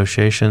go?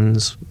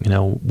 Negotiations,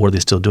 what are they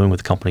still doing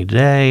with the company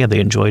today? Have they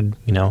enjoyed,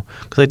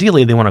 because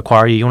ideally they want to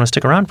acquire you, you want to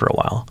stick around for a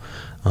while,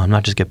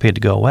 not just get paid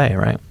to go away,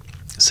 right?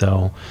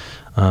 So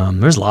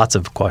there's lots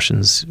of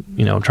questions,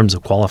 in terms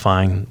of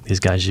qualifying these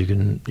guys you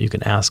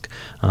can ask.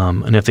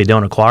 And if they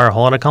don't acquire a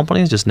whole lot of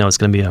companies, just know it's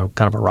going to be a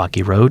kind of a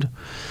rocky road.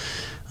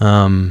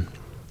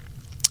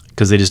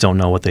 Because they just don't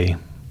know what they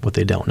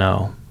don't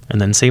know. And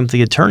then same with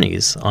the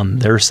attorneys on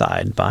their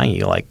side buying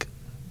you. Like,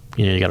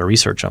 you got to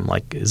research them.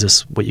 Like, is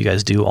this what you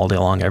guys do all day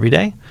long every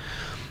day?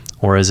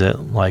 Or is it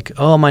like,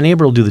 oh, my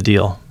neighbor will do the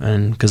deal.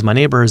 And because my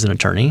neighbor is an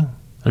attorney.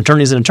 An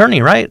attorney is an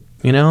attorney, right?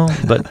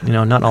 But,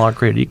 not all are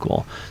created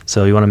equal.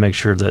 So you want to make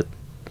sure that,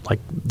 like,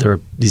 there are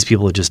these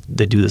people that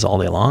they do this all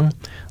day long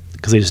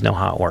because they just know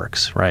how it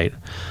works, right?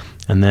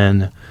 And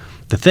then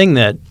the thing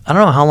that, I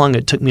don't know how long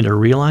it took me to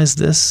realize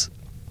this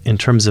in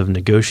terms of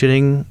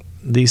negotiating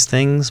these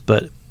things,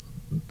 but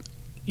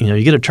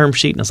you get a term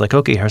sheet and it's like,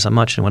 okay, here's how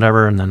much and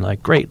whatever, and then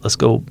like, great, let's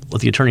go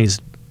let the attorneys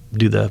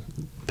do the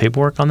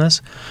paperwork on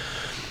this.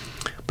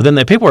 But then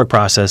the paperwork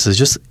process is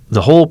just,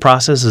 the whole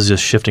process is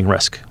just shifting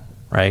risk,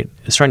 right?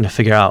 It's trying to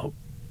figure out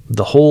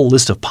the whole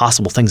list of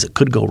possible things that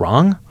could go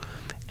wrong,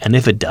 and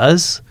if it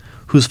does,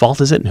 whose fault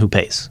is it and who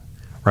pays,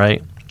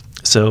 right?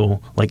 So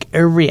like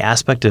every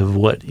aspect of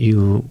what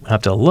you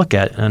have to look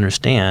at and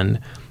understand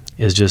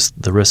is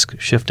just the risk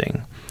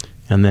shifting.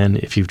 And then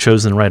if you've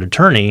chosen the right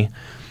attorney,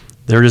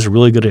 they're just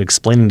really good at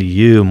explaining to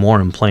you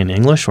more in plain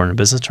English or in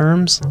business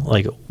terms,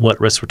 like what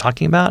risk we're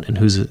talking about and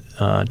who's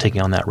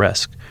taking on that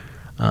risk.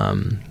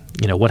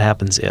 What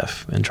happens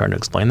if, and trying to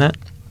explain that.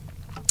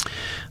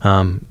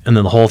 And then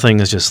the whole thing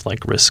is just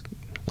like risk.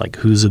 Like,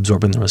 who's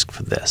absorbing the risk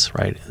for this,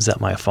 right? Is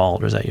that my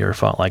fault or is that your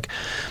fault? Like,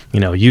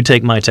 you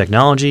take my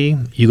technology,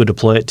 you go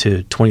deploy it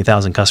to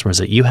 20,000 customers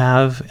that you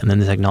have, and then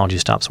the technology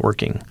stops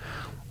working.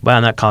 Wow,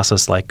 and that costs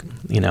us like,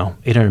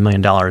 $800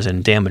 million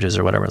in damages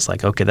or whatever. It's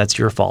like, okay, that's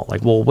your fault.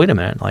 Like, well, wait a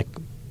minute. Like,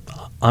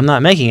 I'm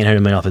not making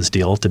 $800 million off this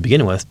deal to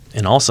begin with.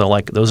 And also,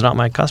 like, those are not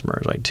my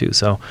customers, right, too.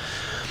 So,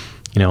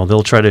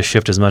 they'll try to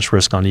shift as much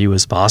risk onto you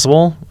as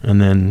possible.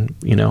 And then,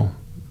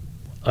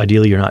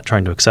 ideally, you're not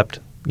trying to accept,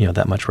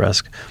 that much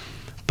risk.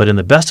 But in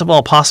the best of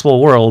all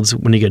possible worlds,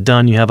 when you get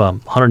done, you have a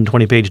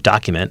 120-page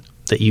document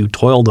that you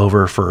toiled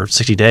over for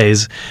 60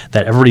 days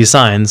that everybody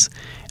signs,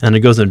 and then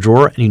it goes in a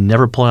drawer, and you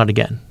never pull it out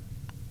again.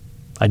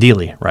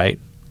 Ideally, right?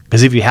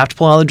 Because if you have to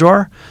pull it out of the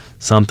drawer,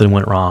 something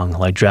went wrong,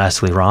 like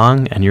drastically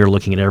wrong, and you're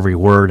looking at every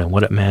word and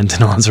what it meant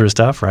and all that sort of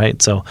stuff,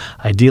 right? So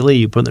ideally,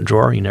 you put it in the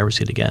drawer, you never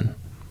see it again.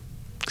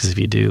 Because if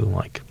you do,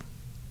 like,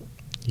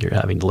 you're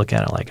having to look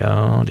at it like,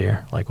 oh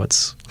dear, like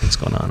what's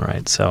going on,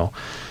 right? So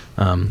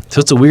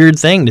it's a weird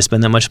thing to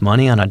spend that much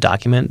money on a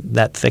document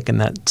that thick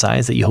and that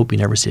size that you hope you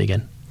never see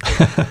again.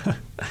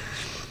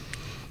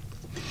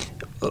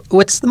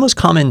 What's the most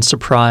common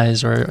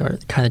surprise or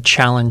kind of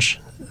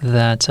challenge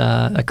that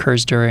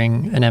occurs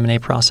during an M&A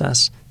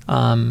process?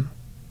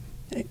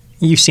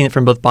 You've seen it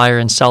from both buyer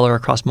and seller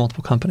across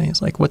multiple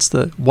companies. Like, what's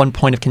the one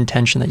point of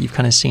contention that you've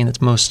kind of seen that's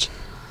most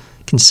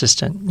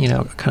consistent,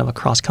 kind of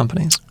across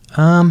companies?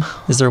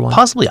 Is there one?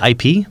 Possibly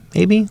IP,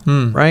 maybe,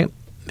 right?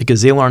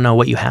 Because they want to know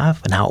what you have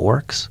and how it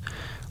works,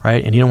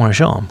 right? And you don't want to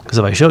show them, because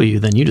if I show you,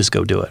 then you just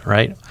go do it,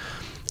 right?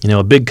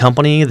 A big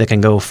company that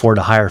can go afford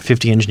to hire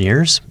 50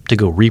 engineers to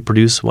go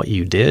reproduce what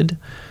you did,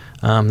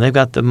 they've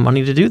got the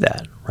money to do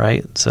that,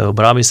 right? So,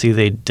 but obviously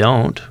they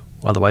don't.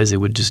 Otherwise, they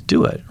would just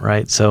do it,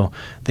 right? So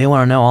they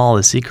want to know all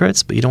the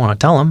secrets, but you don't want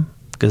to tell them,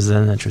 because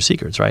then that's your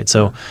secrets, right?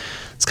 So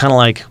it's kind of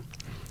like,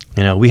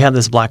 we have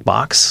this black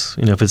box,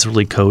 if it's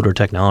really code or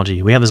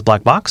technology, we have this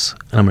black box,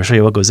 and I'm going to show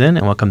you what goes in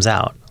and what comes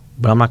out.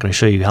 But I'm not going to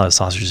show you how the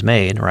sausage is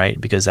made,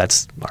 right? Because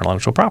that's our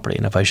intellectual property.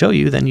 And if I show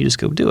you, then you just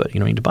go do it. You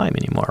don't need to buy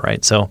me anymore,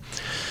 right? So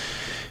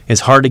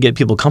it's hard to get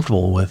people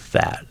comfortable with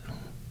that.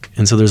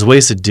 And so there's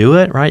ways to do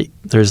it, right?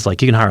 There's you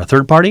can hire a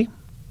third party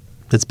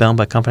that's bound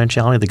by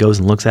confidentiality that goes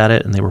and looks at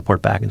it, and they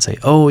report back and say,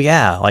 oh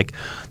yeah,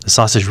 the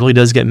sausage really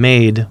does get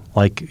made,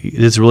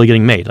 it's really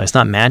getting made. It's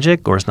not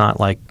magic, or it's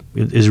not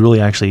it is really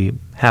actually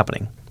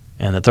happening.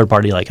 And the third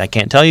party, I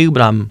can't tell you,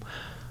 but I'm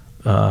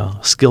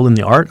skilled in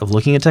the art of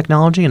looking at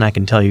technology, and I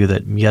can tell you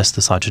that yes,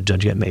 the sausage does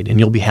get made, and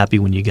you'll be happy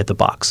when you get the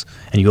box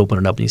and you open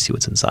it up and you see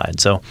what's inside.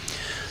 So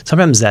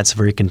sometimes that's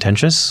very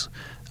contentious,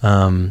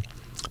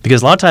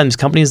 because a lot of times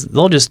companies,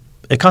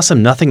 it costs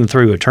them nothing to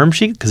throw you a term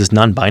sheet because it's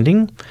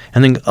non-binding,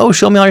 and then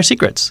show me all your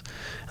secrets.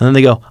 And then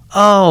they go,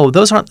 oh,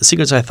 those aren't the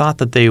secrets I thought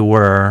that they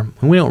were.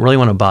 We don't really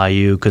want to buy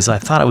you because I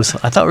thought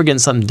we were getting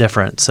something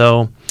different.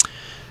 So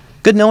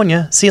good knowing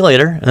you. See you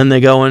later. And then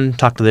they go and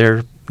talk to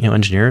their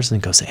engineers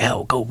and go say,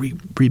 oh, go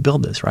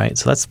rebuild this, right?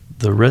 So that's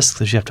the risk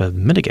that you have to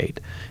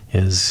mitigate,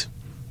 is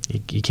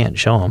you can't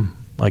show them.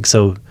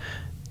 So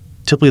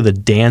typically the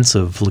dance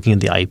of looking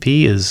at the IP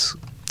is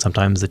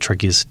sometimes the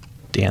trickiest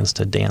dance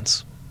to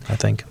dance, I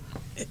think.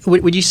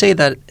 Would you say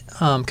that,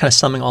 kind of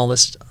summing all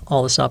this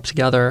up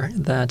together,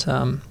 that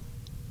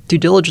due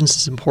diligence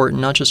is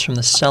important, not just from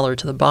the seller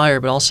to the buyer,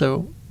 but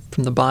also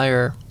from the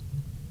buyer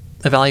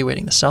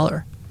evaluating the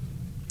seller?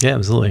 Yeah,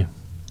 absolutely.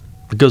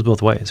 It goes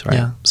both ways, right?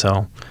 Yeah.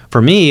 So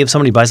for me, if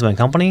somebody buys my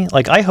company,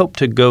 I hope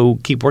to go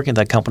keep working at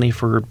that company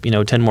for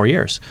 10 more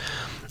years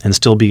and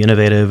still be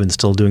innovative and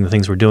still doing the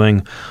things we're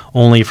doing.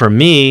 Only for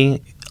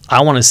me,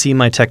 I want to see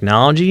my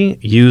technology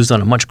used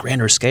on a much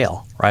grander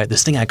scale, right?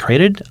 This thing I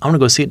created, I want to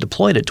go see it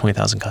deployed at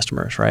 20,000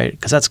 customers, right?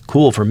 Because that's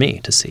cool for me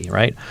to see,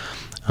 right?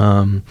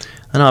 And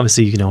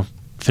obviously,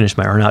 finish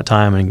my earn-out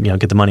time and,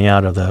 get the money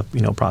out of the,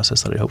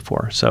 process that I hope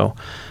for. So,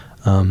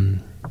 so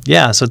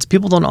it's,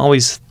 people don't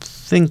always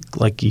think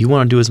you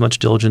want to do as much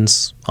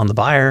diligence on the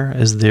buyer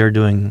as they're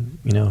doing,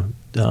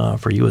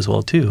 for you as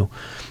well too.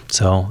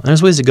 So and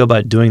there's ways to go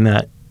about doing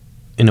that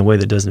in a way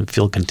that doesn't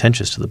feel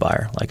contentious to the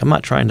buyer. I'm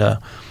not trying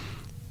to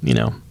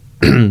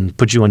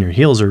put you on your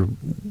heels or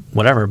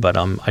whatever, but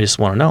I just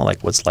want to know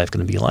what's life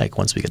going to be like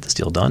once we get this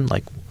deal done,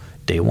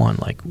 day one,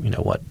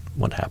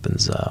 what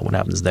happens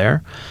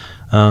there.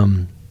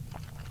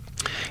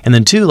 And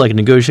then two,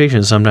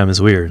 negotiations sometimes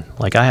is weird.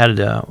 I had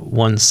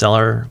one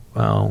seller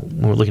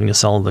when we were looking to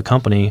sell the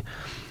company,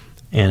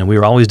 and we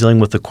were always dealing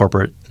with the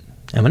corporate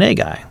M&A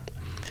guy.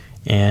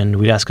 And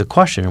we'd ask a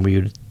question, and we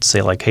would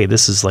say hey,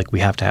 this is we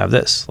have to have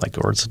this,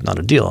 or it's not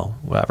a deal,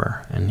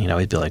 whatever. And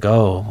he'd be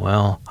oh,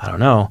 well, I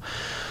don't know.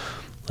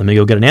 Let me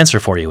go get an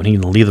answer for you. And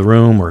he'd leave the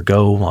room or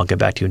go, I'll get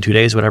back to you in 2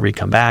 days, whatever. He'd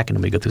come back, and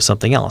we go through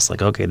something else.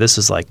 Okay, this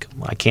is I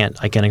can't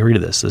agree to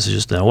this. This is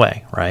just no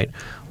way, right?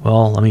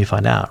 Well, let me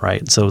find out,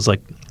 right? So it's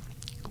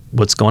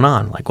what's going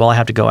on? Well, I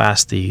have to go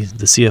ask the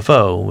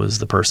CFO, was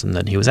the person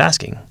that he was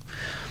asking.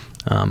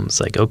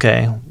 It's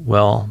okay,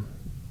 well,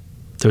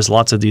 there's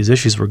lots of these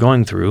issues we're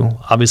going through.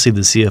 Obviously,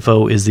 the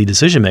CFO is the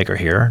decision maker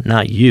here,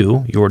 not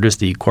you. You're just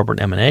the corporate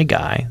M&A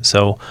guy.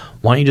 So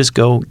why don't you just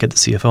go get the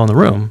CFO in the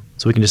room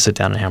so we can just sit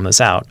down and hammer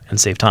this out and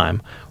save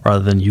time,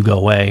 rather than you go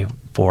away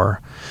for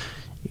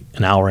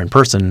an hour in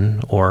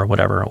person or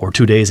whatever, or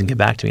 2 days and get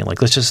back to me.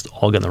 Let's just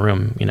all get in the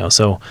room,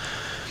 So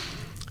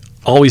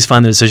always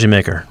find the decision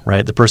maker,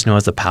 right? The person who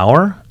has the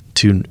power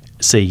to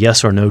say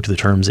yes or no to the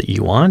terms that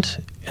you want,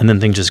 and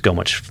then things just go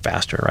much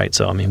faster, right?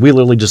 So, we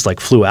literally just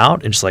flew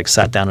out and just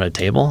sat down at a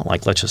table,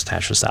 let's just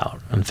hash this out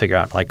and figure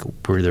out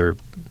where there,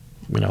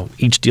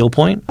 each deal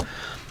point,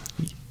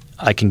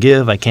 I can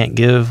give, I can't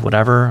give,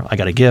 whatever, I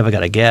got to give, I got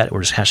to get,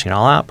 we're just hashing it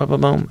all out, boom,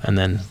 boom, boom, and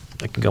then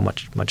it can go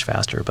much, much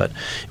faster. But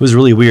it was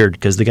really weird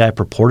because the guy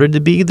purported to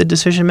be the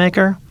decision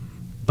maker,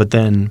 but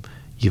then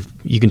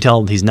you can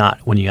tell he's not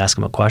when you ask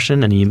him a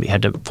question, and you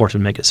had to force him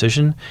to make a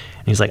decision.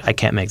 And he's I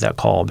can't make that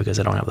call because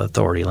I don't have the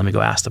authority. Let me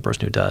go ask the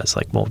person who does.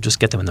 Well, just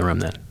get them in the room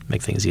then.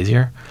 Make things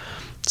easier.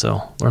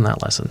 So learn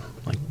that lesson.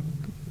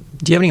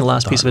 Do you have any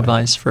last piece of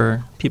advice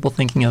for people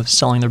thinking of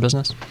selling their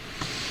business?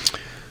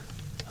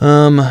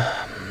 I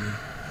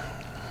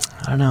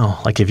don't know.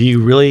 If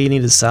you really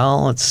need to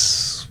sell,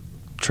 it's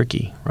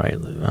tricky, right?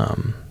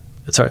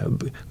 It's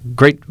hard.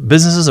 Great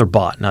businesses are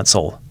bought, not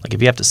sold.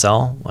 If you have to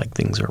sell,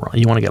 things are wrong.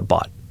 You want to get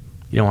bought.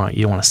 You don't want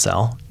to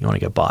sell. You want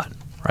to get bought,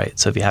 right?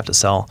 So if you have to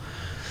sell,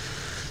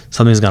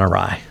 something's gone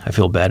awry. I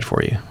feel bad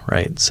for you,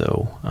 right?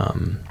 So,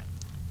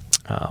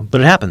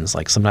 but it happens.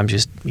 Like sometimes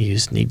you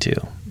just need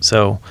to.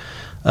 So,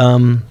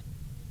 you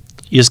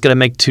just got to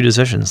make two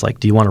decisions. Like,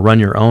 do you want to run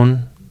your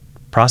own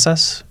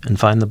process and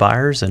find the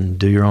buyers and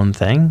do your own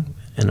thing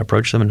and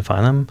approach them and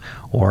find them,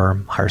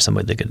 or hire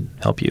somebody that could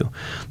help you?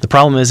 The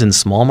problem is in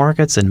small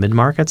markets and mid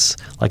markets,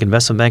 like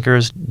investment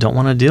bankers don't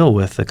want to deal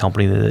with a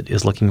company that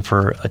is looking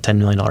for a $10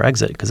 million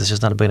exit because it's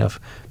just not a big enough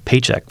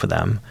paycheck for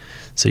them.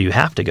 So you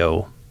have to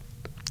go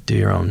do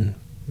your own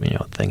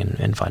thing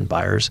and find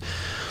buyers.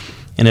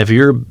 And if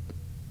your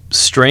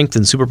strength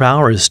and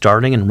superpower is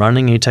starting and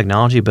running a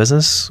technology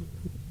business,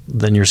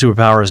 then your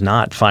superpower is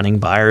not finding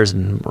buyers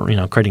and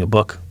creating a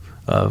book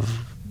of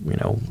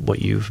what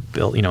you've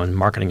built and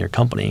marketing your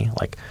company.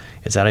 Like,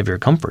 it's out of your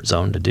comfort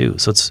zone to do.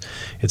 So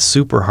it's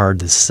super hard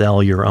to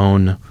sell your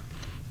own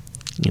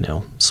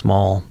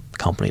small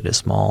company to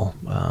small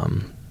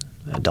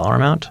dollar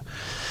amount.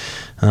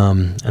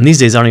 And these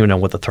days I don't even know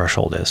what the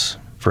threshold is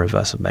for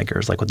investment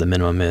bankers, like what the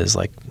minimum is.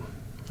 Like,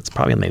 it's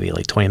probably maybe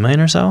like 20 million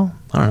or so.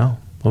 I don't know.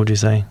 What would you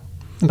say?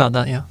 About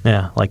that, yeah.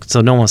 Yeah, like, so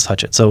no one wants to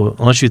touch it. So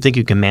unless you think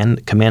you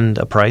command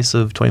a price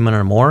of 20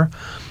 million or more,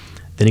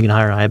 then you can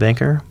hire an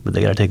iBanker, but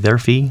they got to take their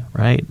fee,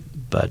 right?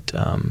 But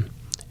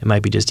it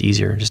might be just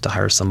easier just to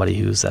hire somebody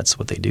that's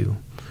what they do,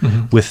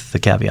 with the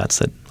caveats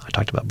that I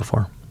talked about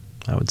before,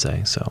 I would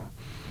say. So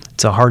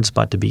it's a hard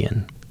spot to be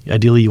in.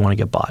 Ideally, you want to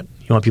get bought.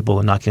 You want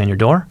people knocking on your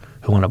door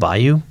who want to buy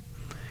you.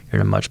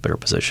 You're in a much better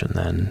position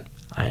than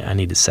I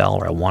need to sell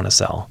or I want to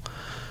sell.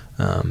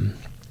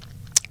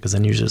 Because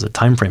then usually there's a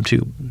time frame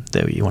too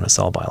that you want to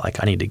sell by. Like,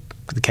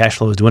 the cash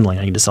flow is dwindling.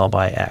 I need to sell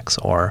by X,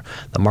 or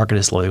the market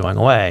is slowly going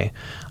away.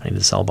 I need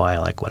to sell by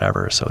like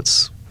whatever. So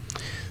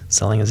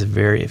selling is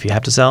if you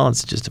have to sell,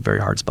 it's just a very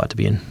hard spot to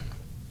be in.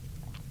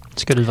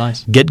 It's good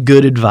advice. Get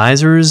good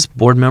advisors,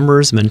 board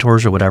members,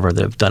 mentors, or whatever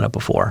that have done it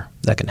before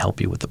that can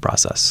help you with the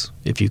process.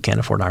 If you can't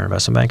afford to hire an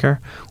investment banker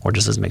or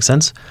just doesn't make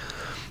sense,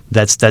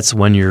 that's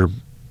when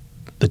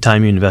the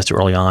time you invest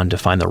early on to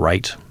find the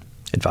right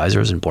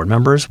advisors and board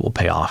members will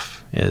pay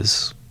off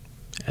is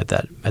at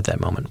that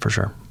moment for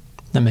sure.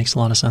 That makes a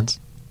lot of sense.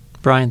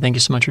 Brian, thank you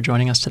so much for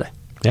joining us today.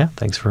 Yeah,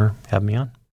 thanks for having me on.